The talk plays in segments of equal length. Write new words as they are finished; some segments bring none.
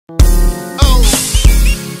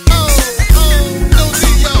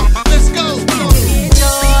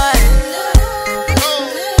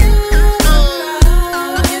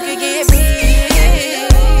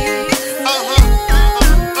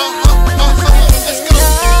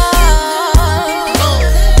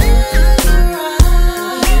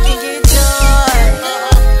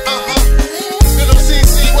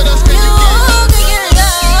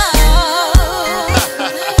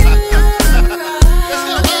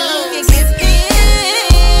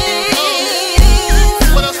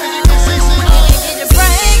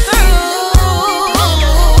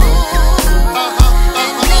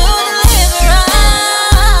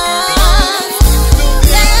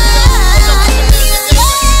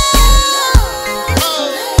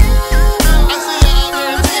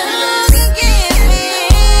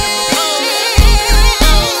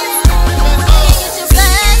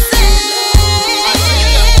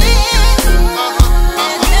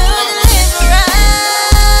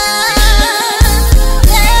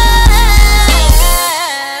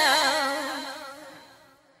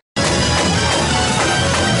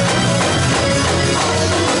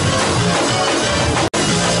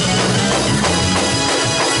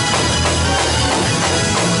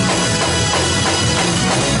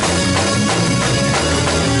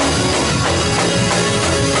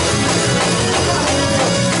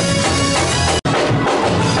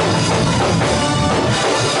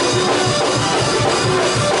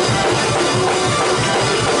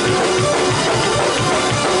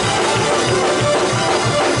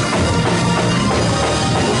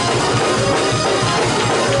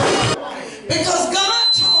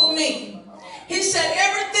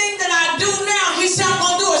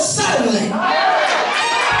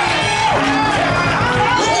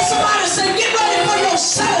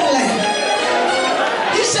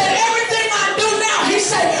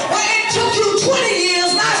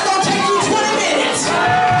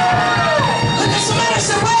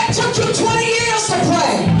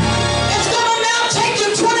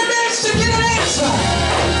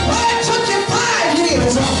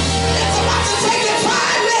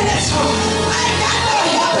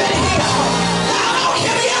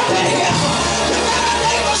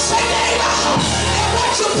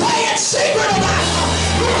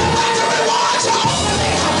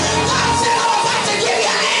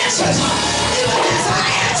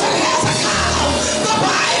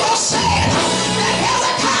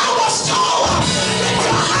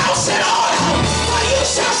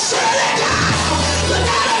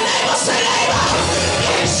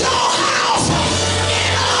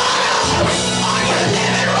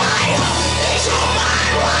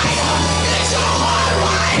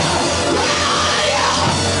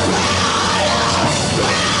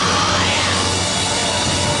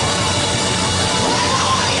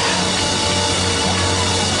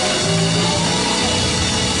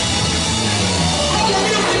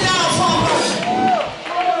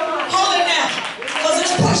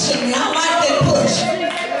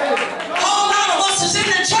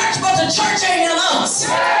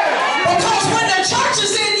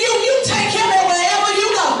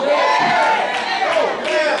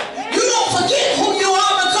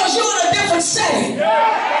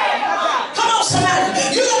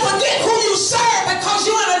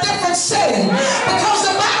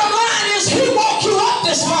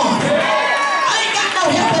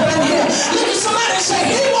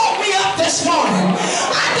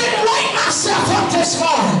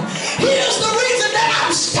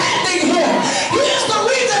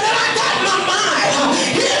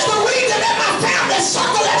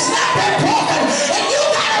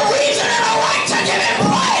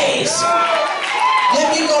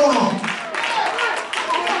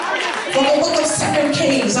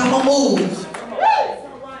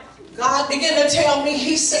began to tell me,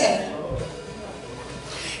 he said,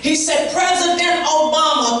 President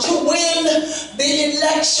Obama, to win the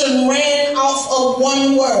election, ran off of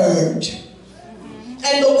one word.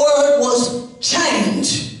 And the word was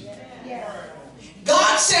change.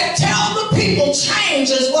 God said, tell the people change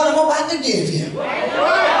is what I'm about to give you. Look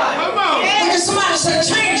at somebody say,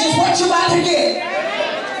 change is what you're about to get.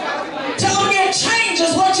 Tell them again, change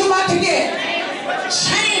is what you're about to get.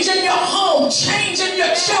 Change in your home, change in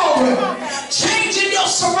your children, change in your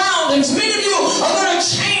surroundings. Many of you are going to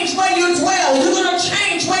change where you dwell. You're going to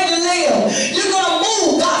change where you live. You're going to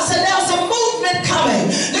move. God said there's a movement coming.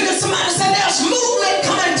 Look at somebody say there's movement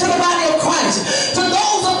coming to the body of Christ. To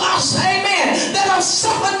those of us, amen, that have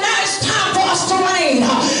suffered, now it's time for us to reign.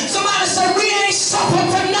 Somebody say we ain't suffered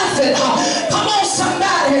for nothing. Come on,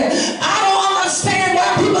 somebody. I don't understand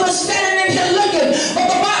why people are standing in here looking, but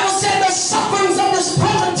the Bible said the sufferings of this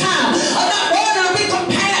present time are not worthy to be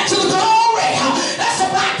compared to the glory that's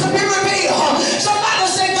about to be revealed. Somebody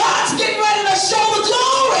say God's getting ready to show the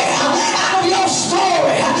glory out of your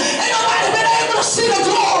story. Ain't nobody been able to see the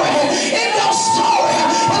glory in your story,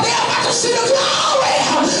 but they're about to see the glory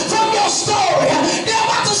from your story. They're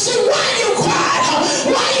about to see why you cried,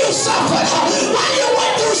 why you suffered, why you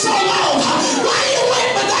went through so long, why you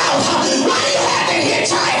went without, why you had to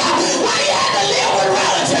hitchhike, why you had to live with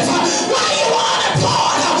relatives, why you were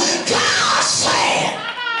unemployed. God said.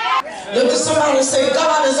 Look at somebody and say,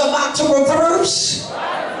 God is about to reverse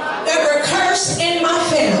every curse in my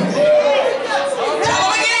family. Tell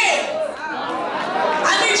them again.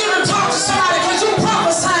 I need you to talk to somebody because you're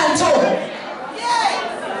prophesying to them.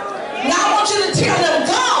 Now I want you to tell them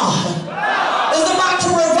God is about to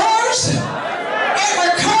reverse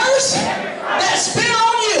every curse that's been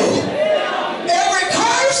on you. Every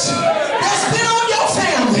curse that's been on your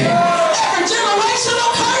family. Every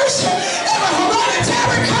generational curse. Every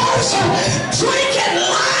hereditary curse. Drinking,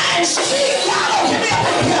 lying, cheating. Y'all don't hear me up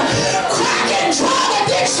in here. Crack and drug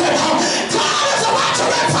addiction. God is about to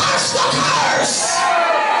reverse the curse.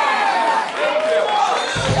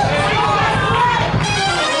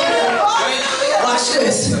 Watch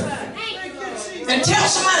this. And tell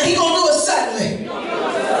somebody he gonna do it suddenly.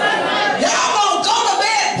 Y'all gonna go to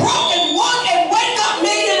bed broke and work and wake up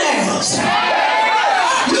millionaires.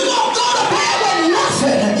 You gonna go to bed with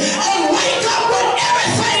nothing and wake up with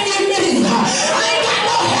everything you need. I ain't got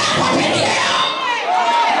no help up in here.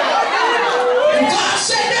 And God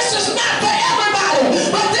said this is not for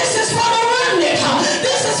everybody, but this is for the remnant.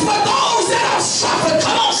 This is for those that have suffered.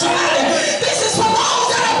 Come on, somebody. This is for those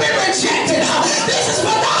that have been rejected. This is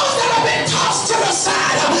for those that have been tossed to the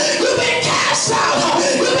side. You've been cast out.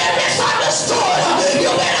 You've been misunderstood.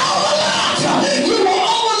 You've been overlooked. You were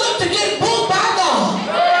overlooked to get booked by God.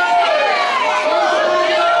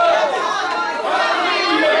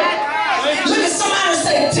 Look at somebody and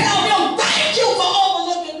say, tell them thank you for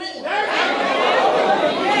overlooking me. I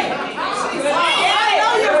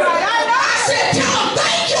said, tell them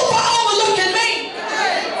thank you for overlooking me.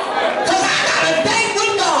 Because I got a date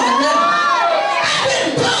with God now. I've been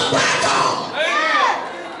booked by God.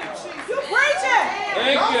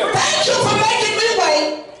 Thank you for making me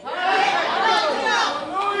wait.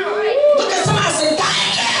 Look at somebody and say,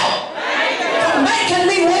 thank you for making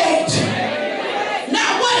me wait. Now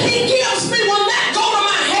what he gives me will not go to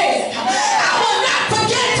my head. I will not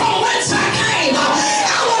forget from whence I came.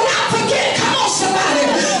 I will not forget. Come on, somebody.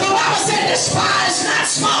 The Bible said, despise not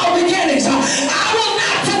small beginnings. I will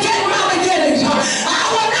not forget my beginnings. I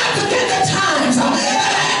will not forget the times that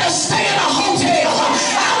I had to stay in a hotel.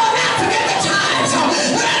 I will not forget the times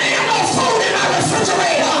when I didn't have no food in my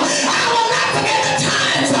refrigerator. I will not forget the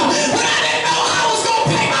times when I didn't know how I was going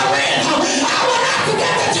to pay my rent. I will not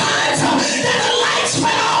forget the times that the lights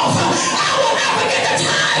went off. I will not forget the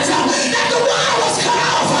times that the wire was cut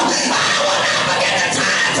off. I will not forget the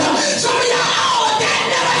times. Some of y'all all of that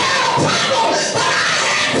never had a problem, but I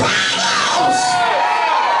had problems.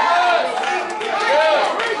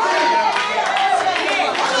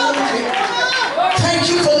 Thank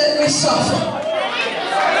you for letting me suffer.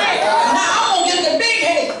 Now I'm going to get the big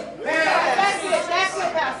head.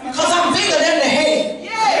 Because I'm bigger than the head.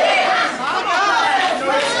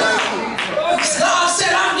 God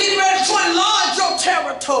said I'm getting ready to enlarge your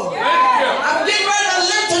territory. I'm getting ready to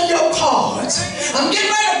lengthen your cords. I'm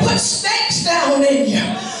getting ready to put stakes down in you.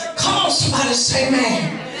 Come on, somebody say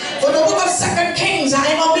man. For the book of 2 Kings, I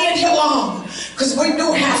ain't going to be in here long. Because we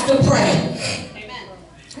do have to pray.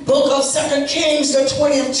 Book of 2 Kings, the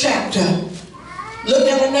 20th chapter. Look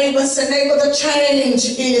at the neighbor and say, neighbor, the change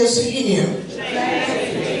is here.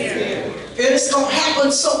 It's going to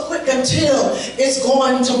happen so quick until it's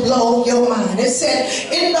going to blow your mind. It said,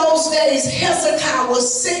 in those days, days Hezekiah was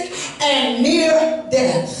sick and near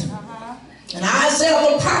death. And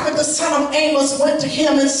Isaiah the prophet, the son of Amos, went to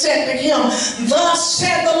him and said to him, thus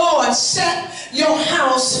said the Lord, set your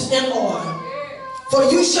house in order, for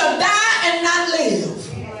you shall die and not live.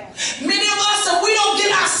 Many of us, if we don't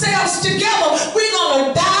get ourselves together, we're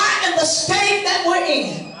going to die in the state that we're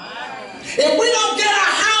in. If we don't get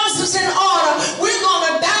our houses in order, we're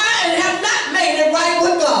going to die and have not made it right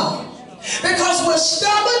with God. Because we're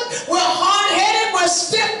stubborn, we're hard-headed, we're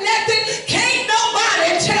stiff-necked. Can't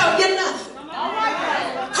nobody tell you nothing.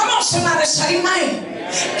 Come on, somebody say amen.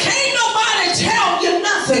 Can't nobody tell you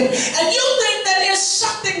nothing. And you think that it's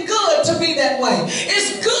something good to be that way.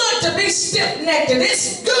 It's good to be stiff-necked.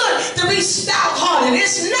 It's good to be stout-hearted.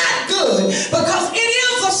 It's not good, because it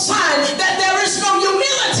is a sign that there is no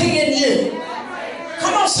humility in you.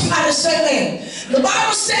 Come on, somebody say amen. The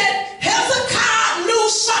Bible said Hezekiah knew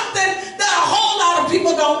something that a whole lot of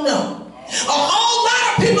people don't know. A whole lot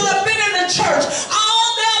of people have been in the church all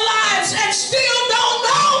their lives and still don't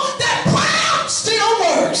know that prayer still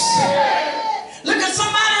works. Look at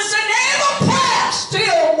somebody and say, neighbor, prayer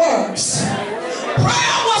still works.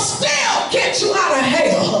 Prayer will still get you out of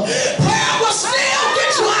hell. Prayer will still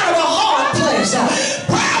get you out of a hard place.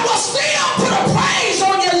 Prayer will still put a praise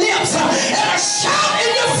on your lips and a shout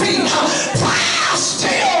in your feet. Prayer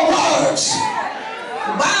still works.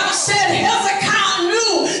 The Bible said Hezekiah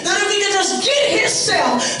knew that if he could just get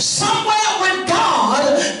himself somewhere with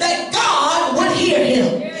God, that God would hear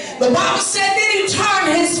him. The Bible said that he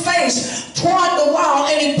turned his face toward the wall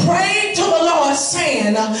and he prayed to the Lord,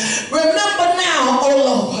 saying, remember now, O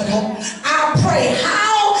Lord, I pray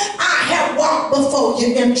how I have walked before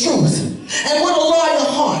you in truth and with a loyal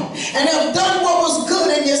heart, and have done what was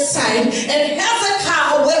good in your sight. And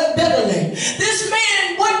Hezekiah wept bitterly. This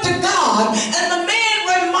man went to God, and the man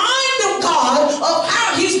reminded God of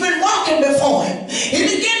how he's been walking before him. He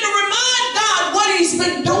began to remind God what he's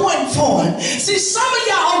been doing for him. See, some of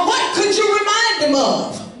y'all, what could you remind him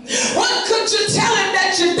of? What could you tell him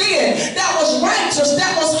that you did that was righteous,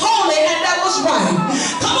 that was holy, and that was right?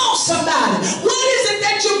 Come on, somebody. What is it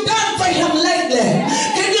that you've done for him lately?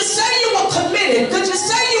 Can you say you were committed? Could you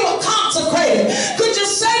say you were consecrated? Could you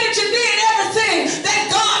say that you did everything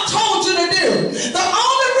that God told you to do? The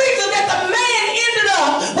only reason that the man ended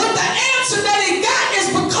up with the answer that he got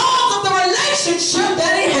is because of the relationship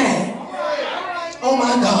that he had. Oh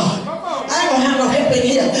my God. I ain't gonna have no help in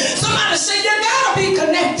here. Somebody say you gotta be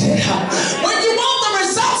connected. When you want the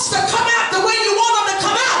results to come out the way you want them to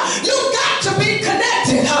come out, you got to be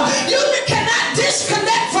connected. You cannot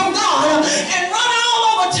disconnect from God and run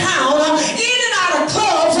all over town, in and out of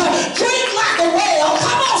clubs, drink like a whale.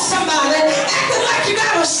 Come on, somebody, acting like you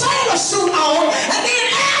got a sailor suit on, and then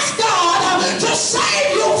ask God to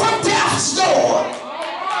save you from death's door.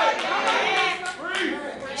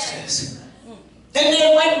 And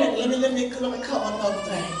then wait a minute, let me cover another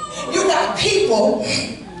thing. You got people,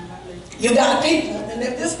 and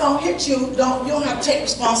if this don't hit you, you don't have to take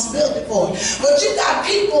responsibility for it. But you got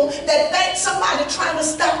people that think somebody trying to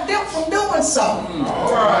stop them from doing something.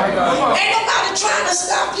 Ain't nobody trying to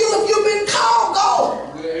stop you. If you've been called, go.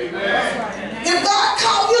 If God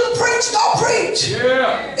called you to preach, go preach.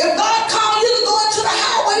 If God called you to go into the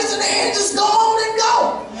highways and the hedges, go on and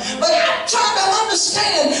go. But I'm trying to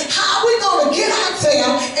understand how we're going to get out there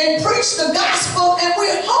and preach the gospel and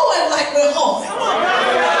we're hoeing like we're hoeing.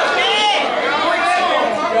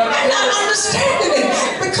 I'm not understanding it,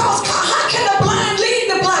 because how can the blind lead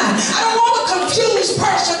the blind? I don't want a confused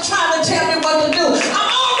person trying to tell me what to do. I'm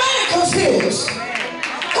already confused.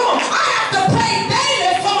 Come on, I have to pray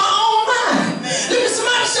daily for my own mind. Look at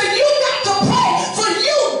somebody say, you got to pray for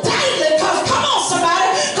you daily, because come on somebody,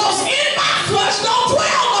 because in my flesh don't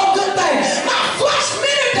dwell no good thing. My flesh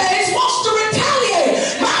many days wants to retaliate.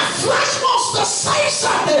 My flesh wants to say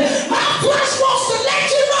something. My flesh wants to let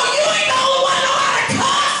you know you ain't the only one know how to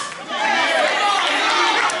cuss.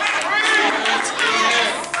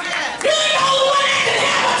 You ain't the only one that can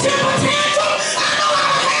have a temper tantrum. I know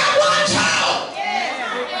how to have one child.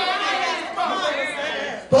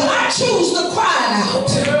 But I choose to cry out.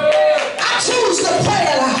 I choose to pray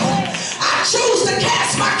it out. I choose to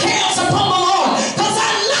cast my cares upon the Lord, because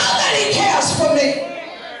I know that he cares for me.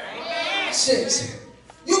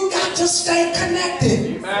 You got to stay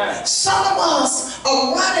connected. Some of us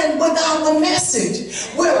are running without the message.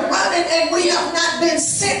 We're running and we have not been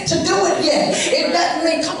sent to do it yet. It doesn't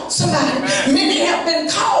mean, come on somebody, many have been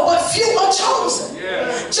called but few are chosen.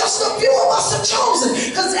 Just a few of us are chosen,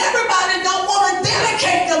 because everybody don't want to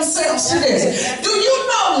dedicate themselves to this. Do you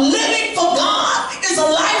know living for God is a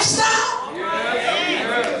lifestyle?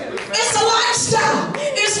 It's a lifestyle.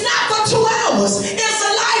 It's not for hours. It's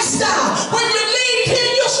a lifestyle. When you leave here,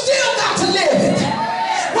 you still got to live it.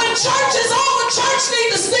 When church is over, church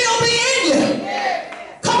needs to still be in you.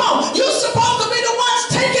 Come on, you're supposed to be the ones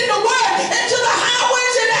taking the word into the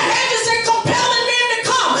highways and the hedges and compelling men to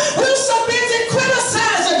come. We're so busy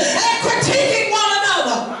criticizing and critiquing one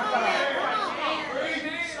another.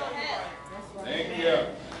 Thank you.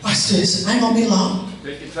 Watch this. I ain't gonna be long.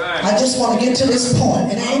 Take your time. I just want to get to this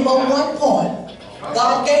point. It ain't but one point.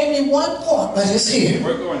 God gave me one point, but it's here.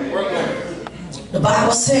 Work on it. Work on it. The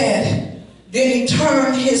Bible said, then he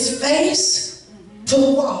turned his face to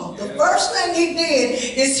the wall. The first thing he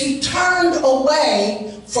did is he turned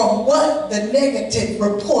away from what the negative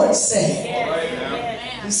report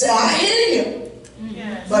said. He said, I hear you,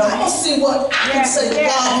 but I'm going to see what I can say to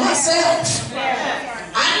God myself.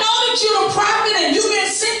 I know that you're a prophet and you've been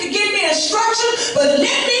sent to give me instruction, but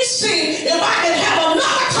let me see if I can have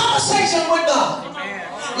another conversation with God.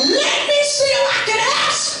 Let me see if I can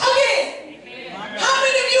ask again. How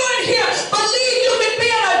many of you in here believe you can be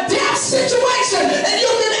in a death situation and you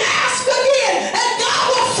can ask again and God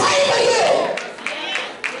will favor you?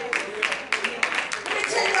 Let me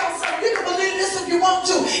tell y'all something. You can believe this if you want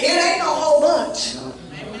to. It ain't no whole bunch.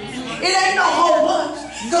 It ain't no whole bunch.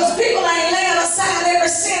 Because people ain't laying aside every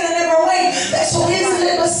sin and every weight that's so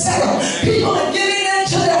easily beset them. People are giving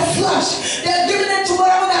into their flesh. They're giving into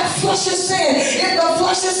whatever that flesh is saying. If the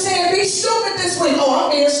flesh is saying, be stupid this week. Oh,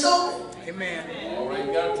 I'm being stupid. Amen. All right,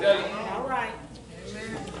 you got to tell you. All right.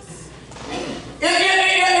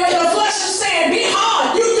 If the flesh is saying, be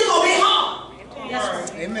hard, you're going to be hard.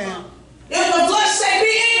 Yes. Amen. If the flesh say,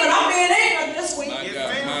 be ignorant, I'm being ignorant this week.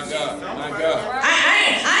 My God, my God.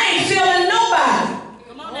 I ain't feeling nobody.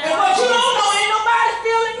 And what you don't know, ain't nobody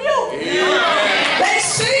feeling you. Yeah. They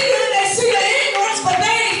see the ignorance, but they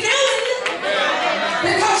ain't feeling you.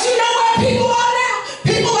 Because you know where people are now?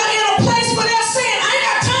 People are in a place where they're saying, I ain't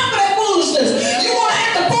got time for that foolishness. You want to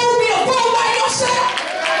act a fool, be a fool by yourself?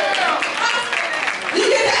 You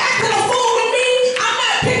get to acting a fool with me, I'm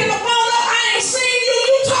not picking the phone up, I ain't seeing you,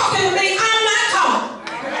 you talking to me, I'm not calling.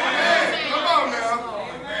 Come on now.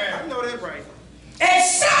 I know that right. And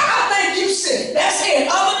so I think you sick. That's it.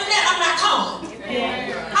 Other than that, I'm not calling.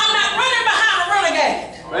 I'm not running behind a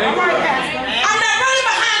renegade. I'm not running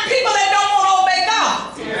behind people that don't want to obey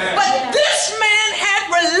God. But this man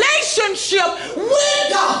had relationship with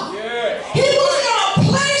God. He was in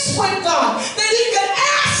a place with God that he could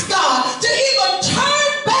ask God to even turn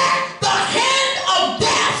back the hand of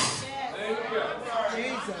death.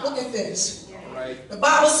 Look at this. The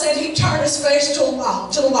Bible said he turned his face to the wall.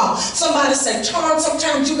 Somebody said turn.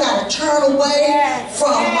 Sometimes you got to turn away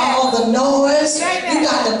from all the noise. You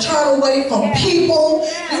got to turn away from people.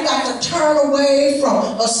 You got to turn away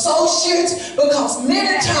from associates, because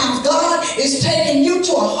many times God is taking you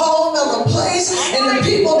to a whole nother place, and the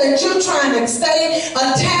people that you're trying to stay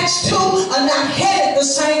attached to are not headed the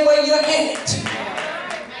same way you're headed.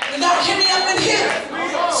 Y'all hear me up in here?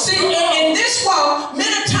 See, in this walk,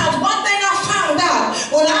 many times, one thing I found out,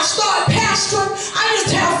 when I started pastoring, I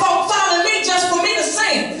used to have folk following me just for me to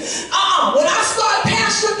sing. When I started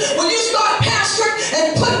pastoring, when you start pastoring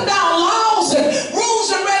and putting down laws and rules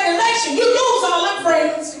and regulations, you lose all them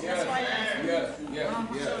friends.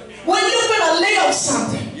 When you're going to live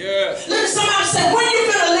something. Look at somebody say, when you're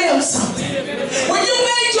going to live something. When you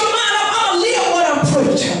made your mind up, I'm going to live what I'm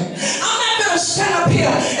preaching. I'm not going to stand up here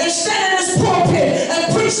and stand in this pulpit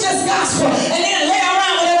and preach this gospel and then lay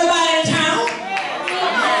around with everybody in town.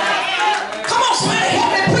 Come on, somebody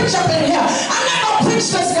help me preach up in here. I'm not going to preach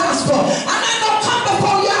this gospel. I'm not going to come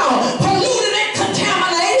before y'all polluted and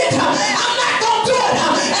contaminated. I'm not going to do it.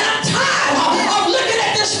 And I'm tired of looking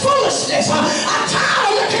at this foolishness. I'm tired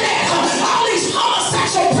of looking at all these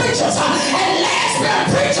homosexual preachers and lesbian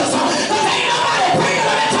preachers, because ain't nobody bringing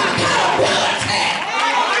them into accountability.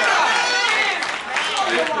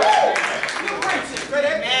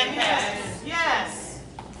 Yes.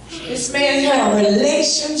 This man had a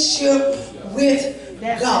relationship with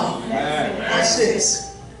God. Watch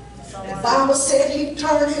this. The Bible said he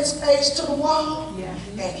turned his face to the wall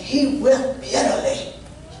and he wept bitterly.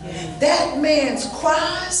 That man's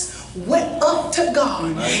cries went up to God.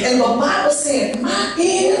 And the Bible said, my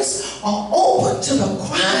ears are open to the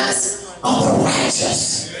cries of the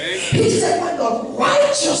righteous. He said, when the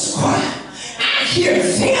righteous cry, I hear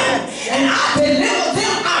them and I deliver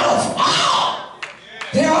them out of all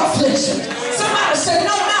their affliction. Somebody said,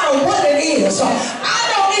 no matter what it is, I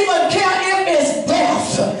don't even care if it's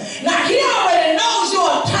death. Now he already knows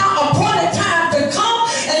your appointed time to come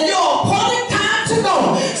and your appointed time to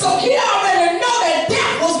go. So he already know that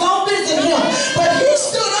death was going to visit him. But he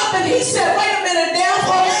stood up and he said, wait a minute, death,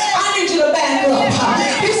 I need you to back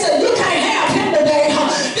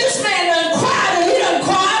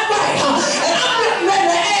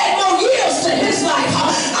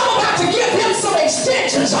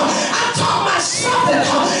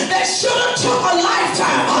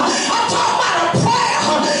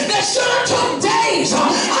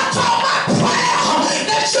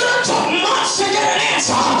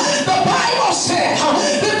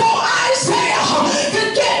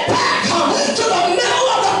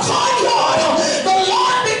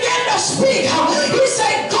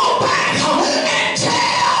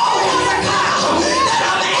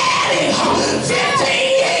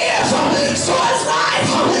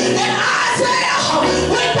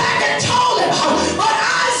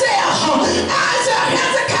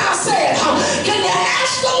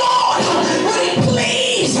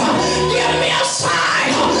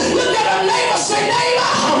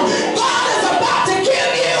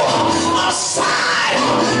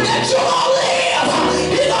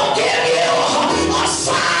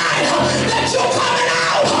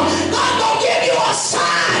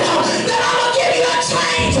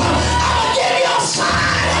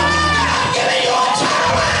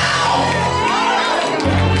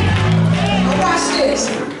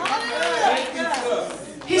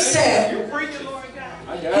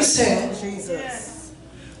said, Jesus.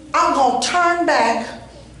 I'm going to turn back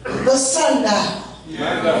the sundial.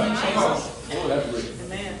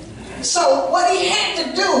 So what he had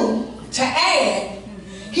to do to add,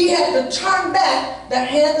 he had to turn back the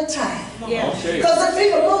hand of time. Because if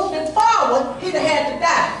he would moved it forward, he'd have had to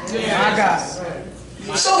die. My God.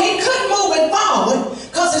 So he couldn't move it forward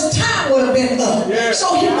because his time would have been up.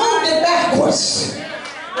 So he moved it backwards.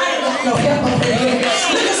 I ain't got no help up in here.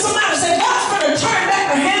 Look at somebody say, God's going to turn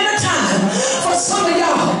back the hand of time for some of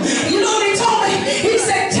y'all. You know what he told me? He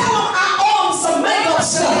said, tell them I owe them some makeup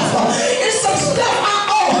stuff. It's some stuff I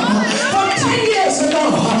owe them from 10 years ago.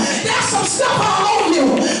 There's some stuff I owe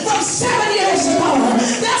you from 7 years ago.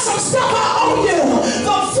 There's some stuff I owe you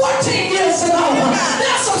from 14 years ago.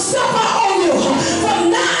 There's some stuff I owe you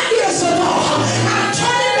from 9 years ago. I'm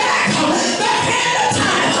turning back the hand of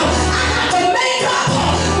time. I got to make up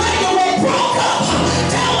when you were broke up.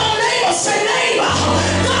 Tell a neighbor, say neighbor,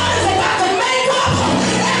 God is about to make up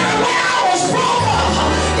everywhere I was broke up.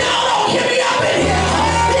 Y'all don't hear me up in here.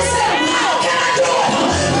 He said, how can I do it?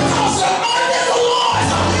 Because the earth is the Lord's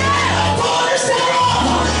and the fullness thereof,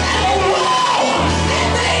 and the world and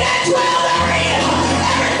they that dwell therein.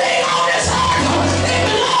 Everything on this earth, it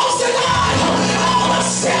belongs to God. All the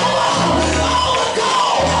silver, all the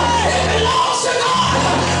gold, it belongs to God.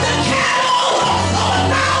 The cattle of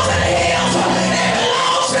 1,000 hills, it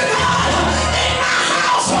belongs to God. In my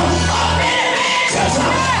house of many mansions,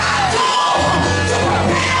 I go to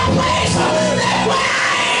prepare a place that where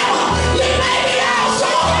I am, you may be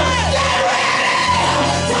also. Get ready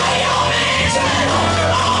for your mansion on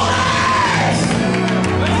earth.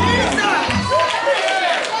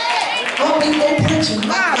 I'll be there preaching.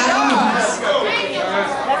 My God.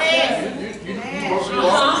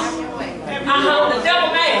 The devil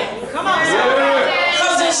mad. Come on,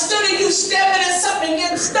 Because instead of you stepping in something and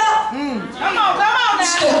getting stuck, come on now.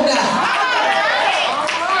 step down.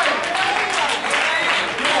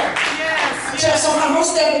 Tell somebody, I'm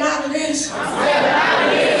stepping out of this.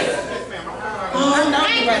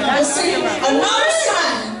 And see, another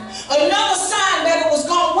sign that it was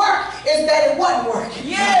going to work is that it wasn't working.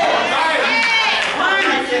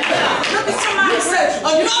 Look at somebody and say,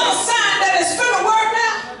 another sign that it's finna work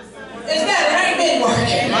now is that it ain't been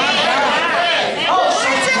working. Oh,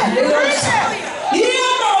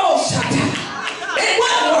 it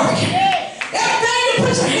wasn't working. Everything you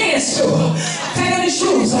put your hands to, taking these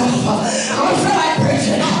shoes off, I don't feel like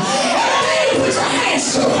preaching. Everything you put your hands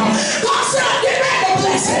to, God said, I'm getting ready to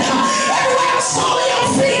bless it. Everywhere the sole of your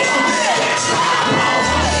feet, get trouble.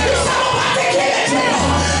 You said, I'm about to give it to you.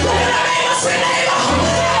 Look at the neighbor, say neighbor, I'm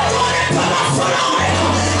going to put my foot on it.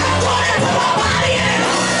 I'm going to put my body in it.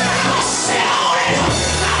 I'm going to sit on it. I'm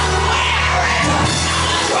going to wear it. I'm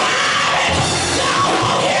going to drive it. Y'all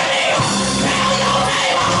won't hear me. Tell your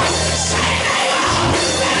neighbor, say neighbor,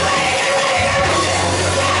 get ready, get ready,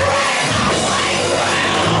 get ready, get ready.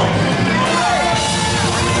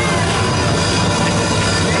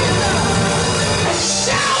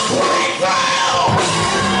 Shout breakthrough!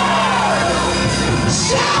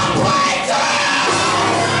 Shout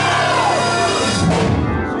breakthrough!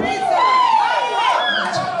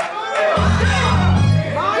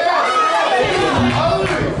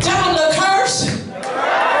 Tell them the curse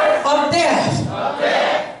of death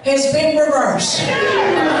has been reversed.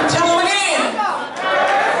 Tell them again.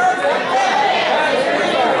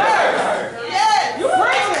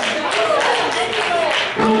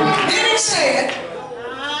 Then he said,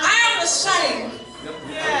 I am the same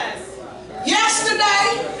yesterday,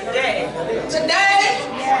 today,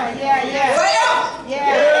 forever.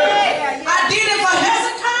 I did it for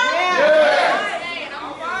Hezekiah.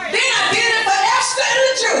 Then I did it for Esther and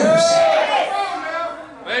the Jews.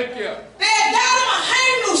 Thank you. They had got them a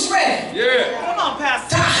hang noose ready Come on,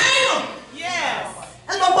 Pastor. to hang them. Yes.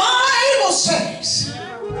 And the Bible says,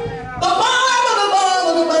 the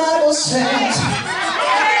Bible says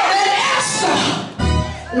that Esther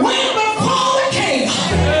went before the king.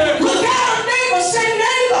 Look at her neighbor, say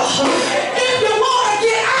neighbor, if you want to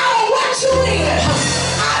get out of what you're in,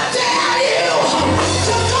 I dare you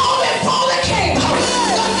to go before the king.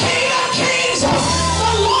 The King of Kings, the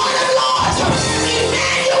Lord of Lords,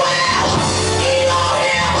 Emmanuel,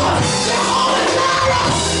 Elohim, Jehovah Jireh,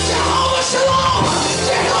 Jehovah Shalom,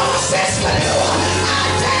 Jehovah Siskanu. I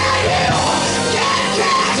dare you, get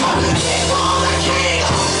before the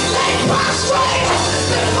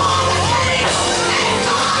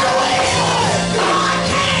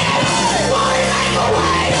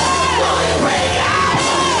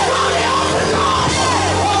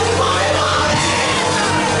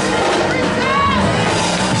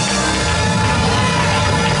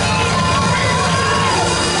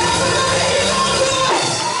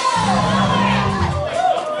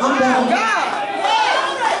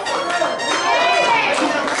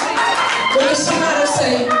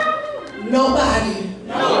Nobody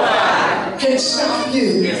can stop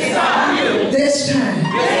you this time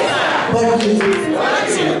but you.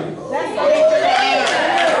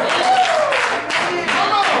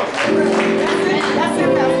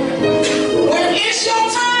 When it's your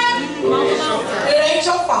time, it ain't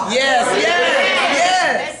your fault. Yes,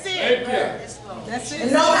 yes, yes. That's it.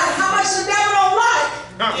 And no matter how much the devil don't like,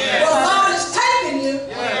 what God is taking you,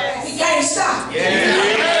 he can't stop.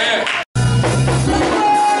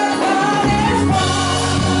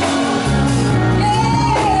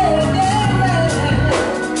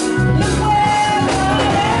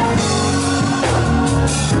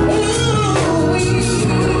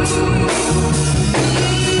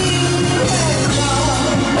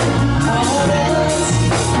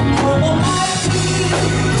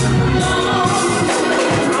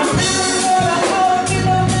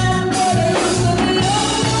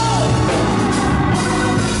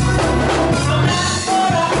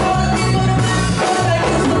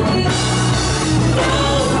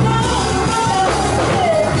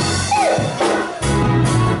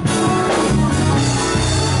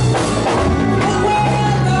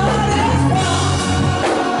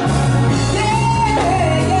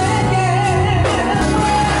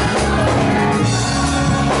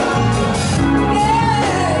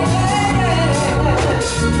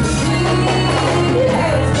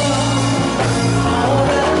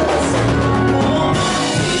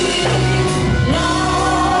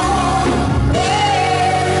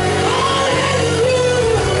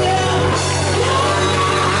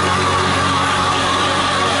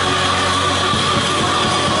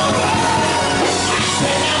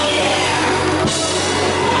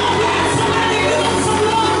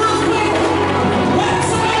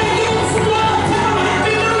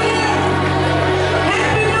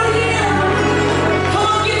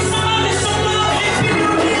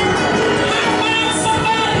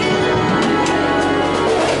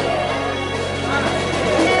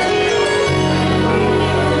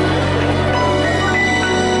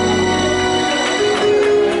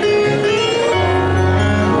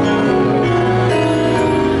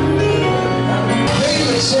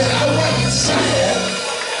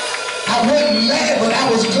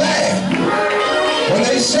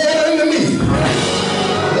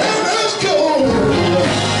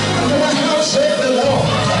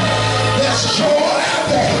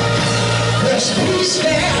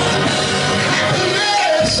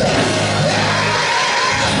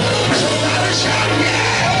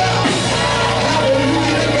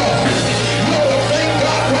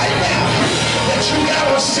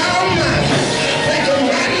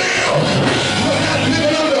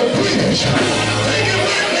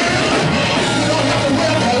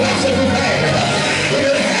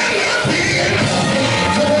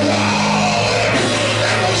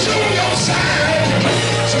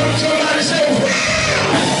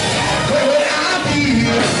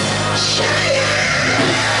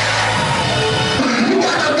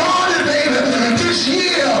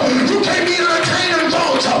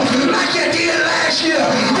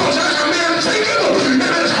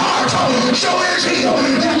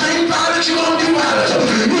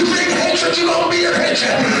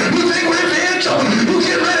 You think revenge, you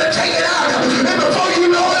get ready to take it out. And before